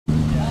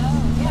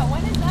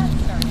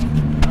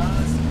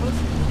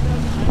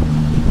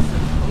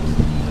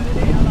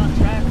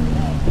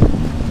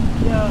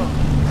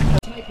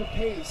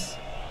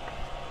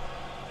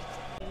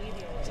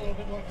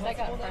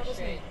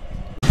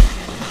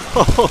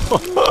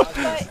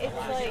But it's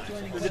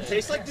like... Does it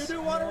taste like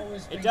doo-doo water?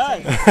 It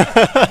does.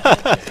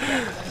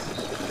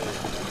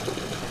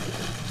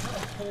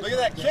 Look at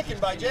that kicking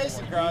by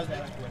Jason Crosby.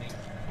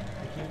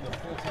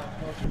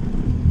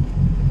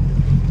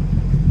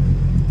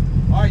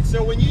 All right,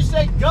 so when you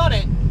say gun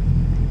it,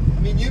 I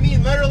mean you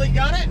mean literally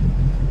gun it?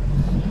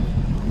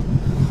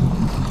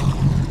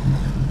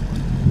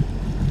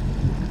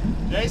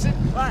 Jason?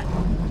 What?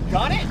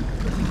 Gun it?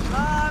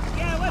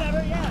 Yeah,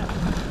 whatever, yeah.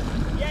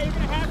 Yeah, you're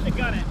gonna have to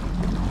gun it.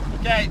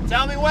 Okay,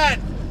 tell me when.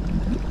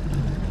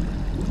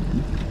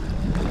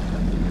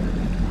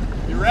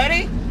 You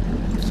ready?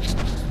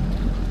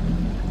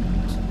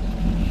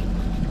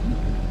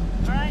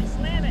 All right,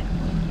 slam it.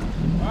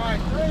 All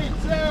right,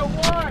 3, 2,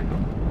 1.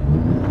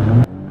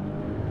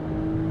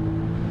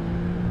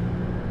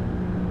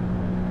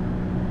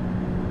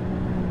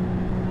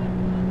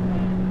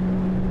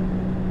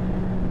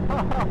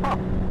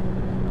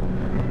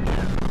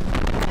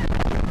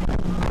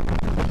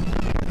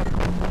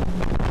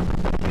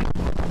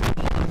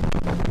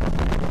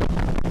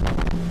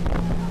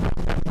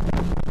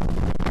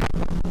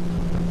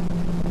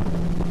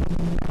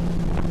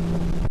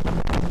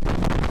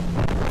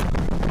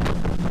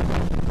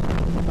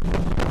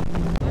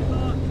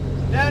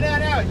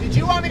 No. Did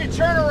you want me to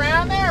turn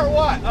around there or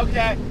what?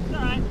 Okay. It's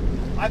all right.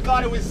 I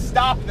thought it was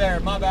stop there.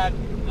 My bad.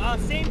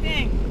 Same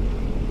thing.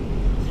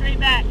 Straight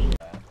back.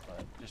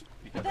 Just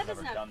because That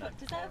doesn't have...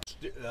 Does that...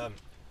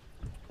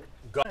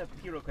 Go. I'm gonna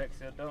pee real quick,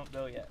 so don't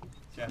go yet.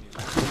 Yeah.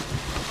 Thanks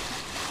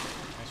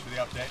for the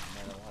update.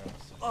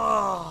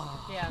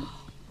 Oh. Yeah.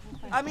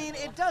 I mean,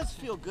 it does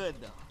feel good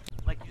though.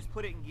 Like you just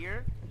put it in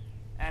gear,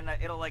 and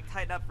it'll like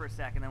tighten up for a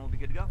second, then we'll be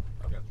good to go.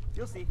 Okay.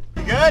 You'll see.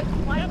 You good?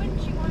 Why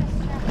wouldn't you want to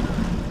strap it on?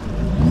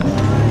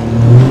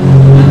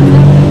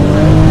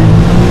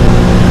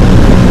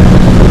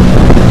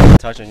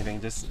 Touch anything,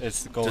 just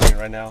it's going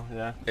right now.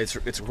 Yeah. It's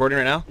recording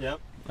right now? Yep.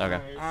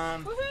 Okay.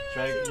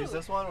 Should I use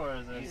this one or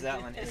is it? Use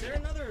that one. Is there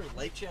another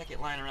life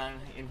jacket lying around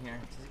in here?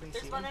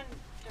 There's one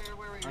under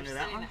where we were Under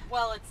that sitting. one?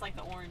 Well, it's like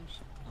the orange.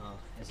 Oh,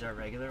 is there a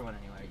regular one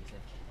anywhere you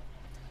think?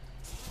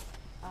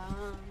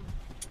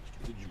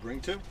 Did you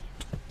bring two?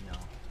 No.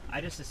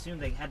 I just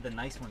assumed they had the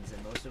nice ones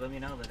in most of them, you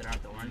know, but there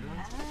aren't the orange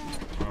ones.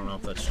 I don't know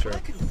if that's true. I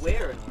could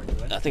wear an orange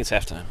one. I think it's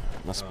halftime.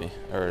 Must be.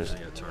 Or is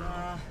it? Turn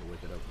on.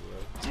 Whip it up the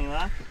road. Any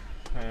left?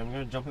 Alright, I'm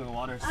gonna jump in the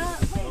water. Wait a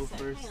second. Hang on.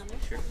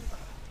 Sure.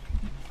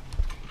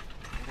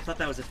 I thought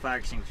that was a fire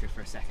extinguisher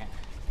for a second.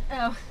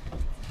 Oh.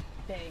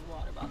 Big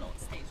water bottle.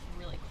 It stays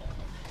really cold.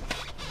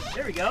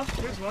 There we go.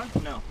 Here's one.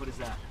 No, what is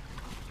that?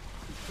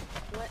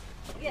 What?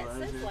 Yeah, What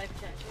it is says it? life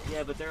jacket.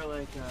 Yeah, but they're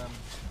like, They're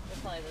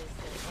probably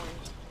those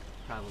orange.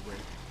 probably.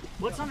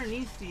 What's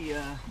underneath the,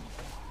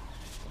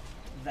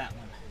 that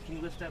one? Can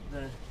you lift up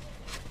the...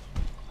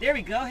 There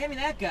we go. Hand me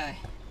that guy.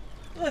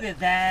 Look at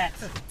that.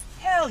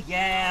 Hell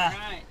yeah. All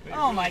right.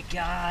 Oh my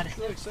God.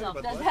 Good stuff.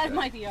 That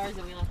might be ours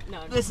that we left.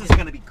 No, This is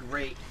going to be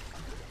great.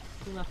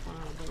 we left one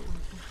on the boat.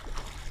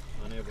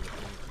 Unable to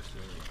find the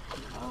facility.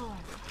 Oh.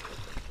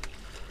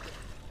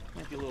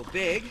 Might be a little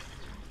big.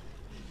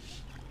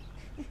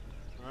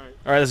 Alright,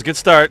 that's a good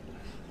start.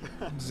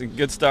 It's a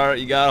good start.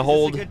 You gotta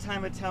hold. Is this a good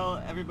time to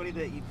tell everybody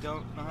that you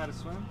don't know how to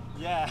swim?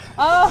 Yeah.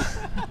 Oh.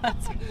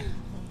 That's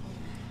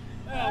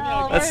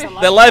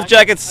the life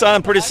jackets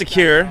sound pretty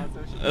secure.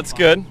 That's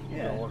good.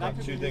 Yeah. We'll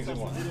have two things in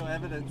one. Video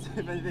evidence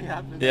if anything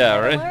happens. Yeah,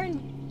 right. How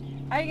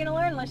are you gonna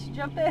learn unless you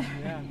jump in?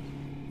 Yeah.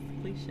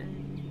 Cliche.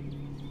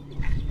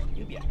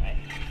 You'll be alright.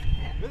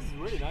 This is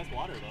really nice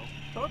water though.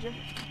 Told you.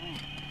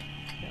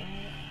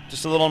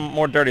 Just a little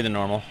more dirty than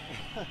normal.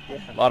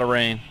 A lot of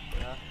rain.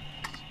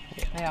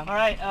 Yeah.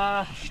 Alright,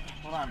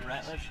 hold on,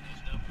 Brett. Let me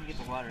get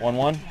the water.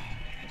 1-1.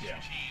 Yeah.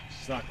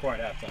 It's not quite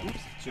halftime.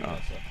 It's 2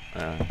 minutes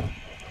left.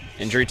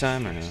 Injury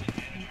time or no?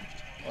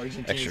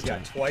 Argentina's Extra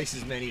got time. twice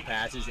as many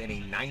passes and a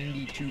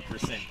 92%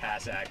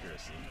 pass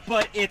accuracy.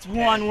 But it's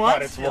 1-1.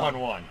 But it's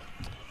 1-1.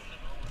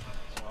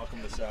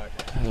 Welcome to soccer.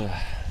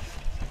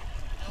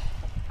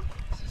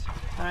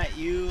 Alright,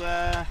 you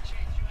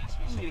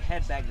maybe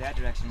head back that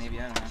direction, maybe.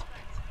 I don't know.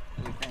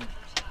 What do you think?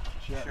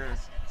 Sure.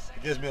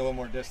 It gives me a little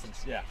more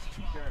distance. Yeah.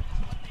 Sure.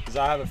 Because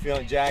I have a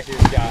feeling Jackie's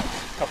got a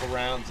couple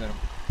rounds in him.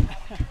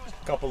 A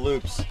couple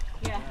loops.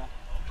 Yeah.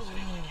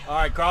 All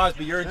right,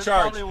 Crosby, you're in This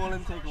charge. probably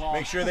won't take long.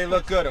 Make sure they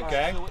look good,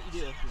 okay? Alright, so what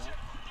you do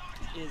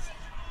is,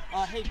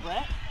 hey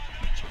Brett.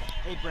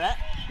 Hey Brett.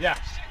 Yeah.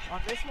 On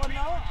this one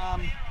though,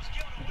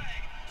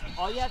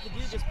 all you have to do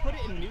is just put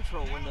it in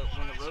neutral when the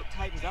rope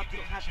tightens up. You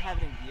don't have to have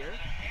it in gear.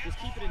 Just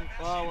keep it in.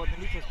 Oh, well, the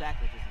neutral's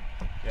backwards, isn't it?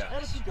 Yeah.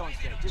 Let us keep going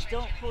straight. Just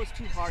don't pull us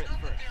too hard at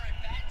first.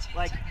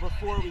 Like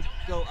before we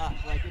go up.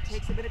 Like it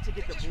takes a minute to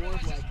get the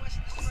board like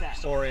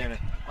set. Oriented.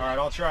 All right,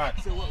 I'll try.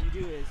 So what we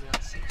do is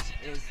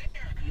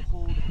you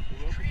hold the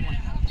rope with one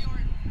hand.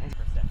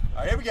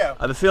 All right, here we go.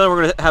 I have a feeling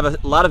we're gonna have a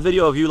lot of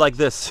video of you like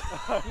this.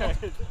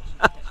 Good?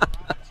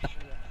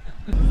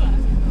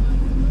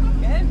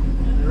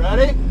 You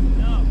ready?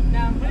 No.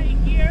 No. Put it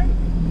in gear.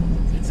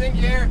 It's in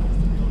gear.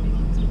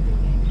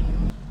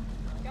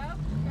 Go.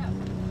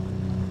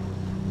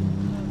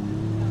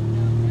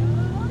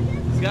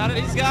 Go. got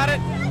it, he's got it.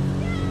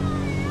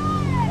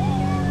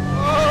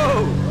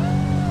 Whoa!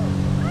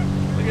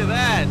 Look at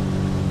that.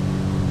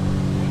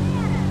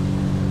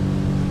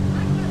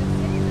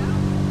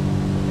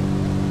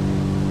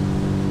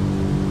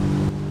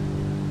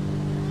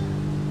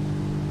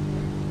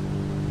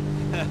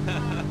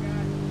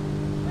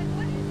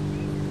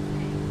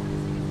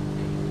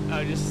 I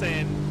was just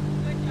saying.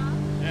 Good job.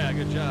 Yeah,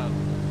 good job.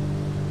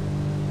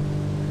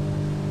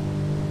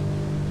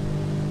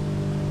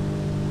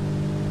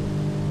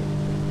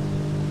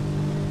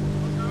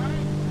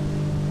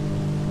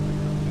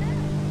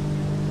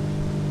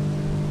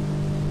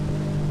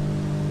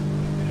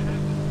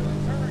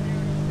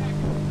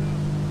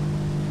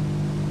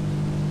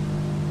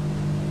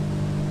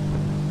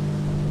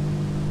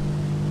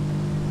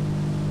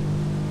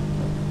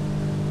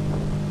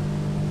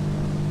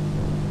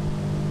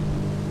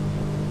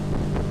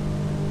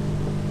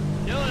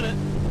 Killing it.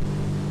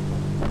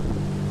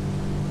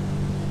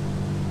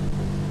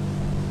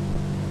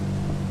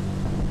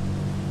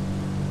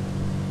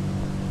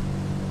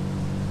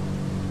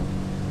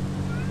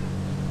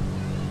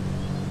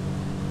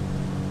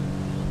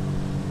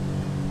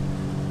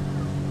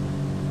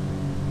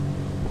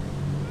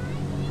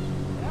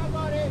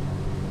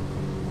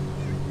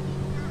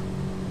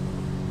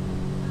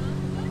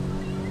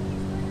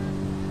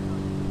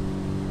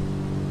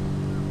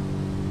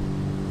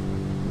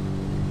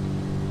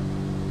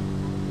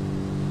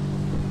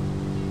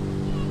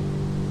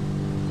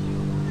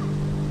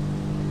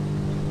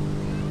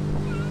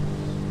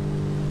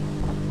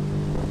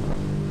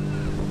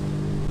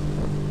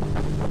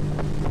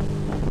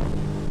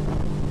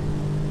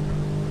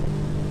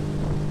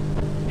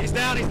 He's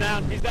down, he's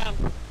down, he's down.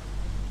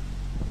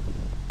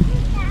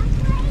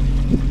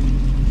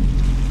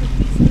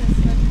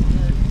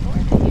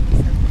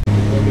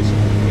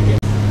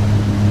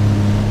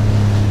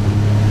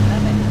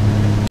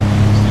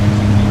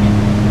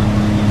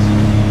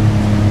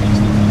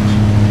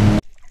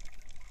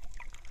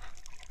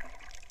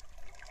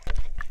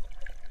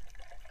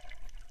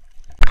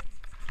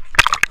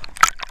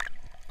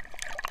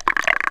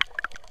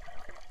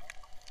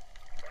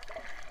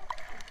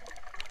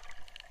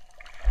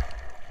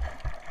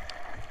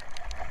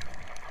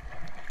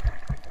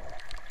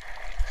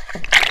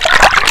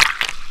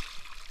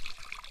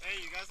 Hey,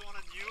 you guys want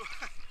a new?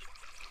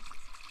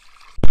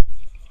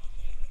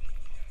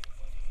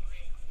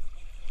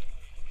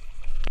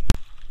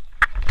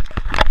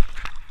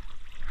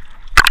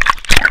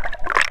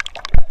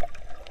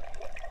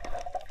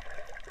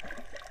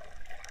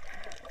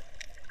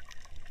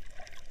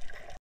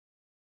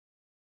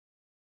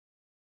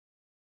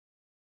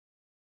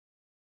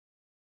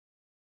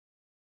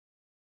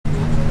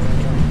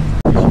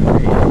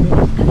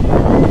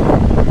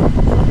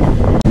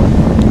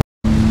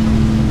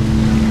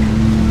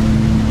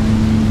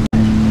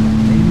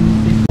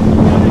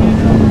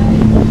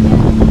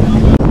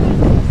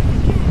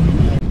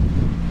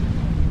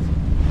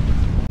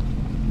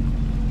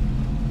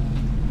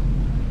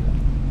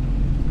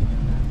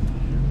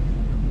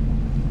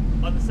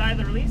 On the side of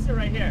the release or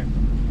right here?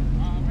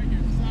 Right here.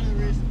 The side of the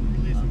release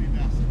would be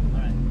best.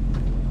 Alright.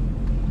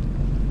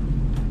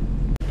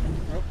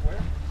 Oh,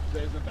 where?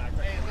 There's the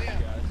backpack. Hey, Leah.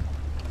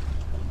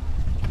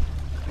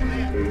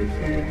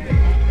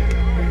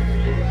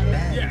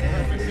 Yeah,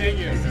 perfect. Thank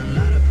you.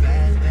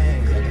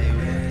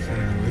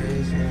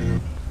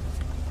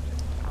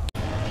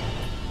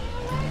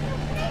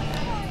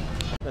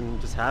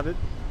 And just have it.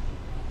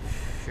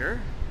 Sure.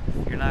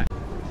 You're not.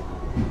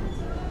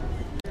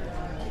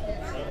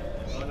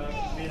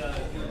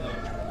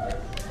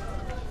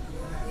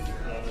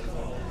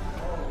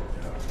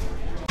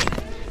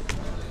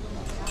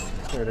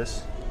 Here it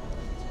is.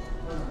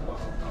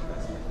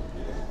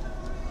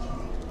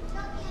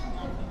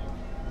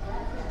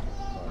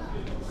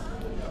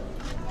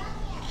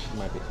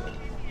 Might be good.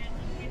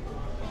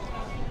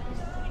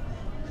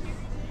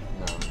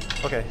 No.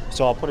 Okay,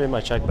 so I'll put it in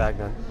my check bag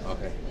then.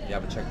 Okay. You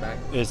have a check bag?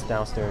 It's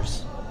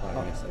downstairs. Hold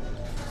on a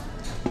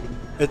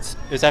second.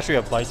 It's actually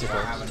a bicycle.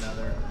 Do I have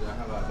another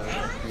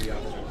 3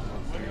 officers?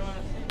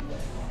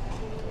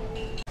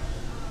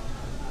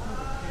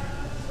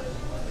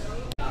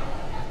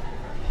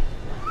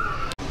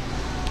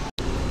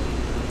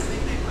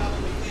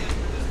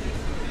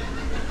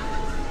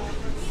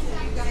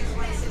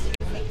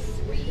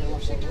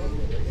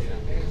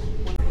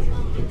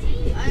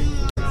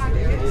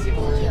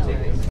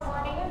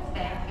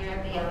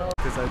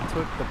 Because I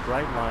took the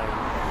Bright Line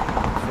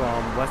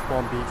from West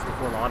Palm Beach to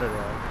Fort Lauderdale,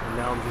 and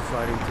now I'm just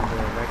riding to the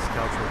next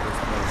couch of this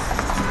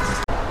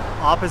place.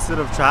 Opposite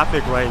of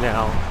traffic right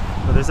now,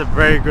 but there's a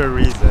very good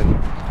reason.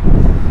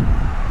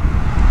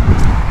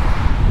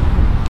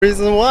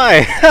 Reason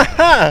why?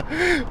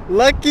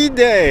 Lucky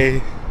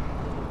day!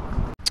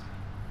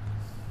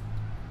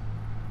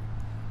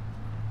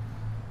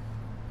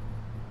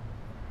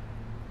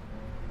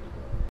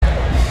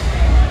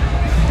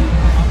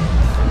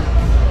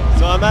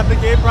 So I'm at the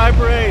Gay Pride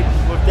Parade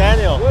with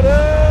Daniel. What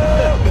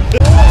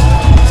up?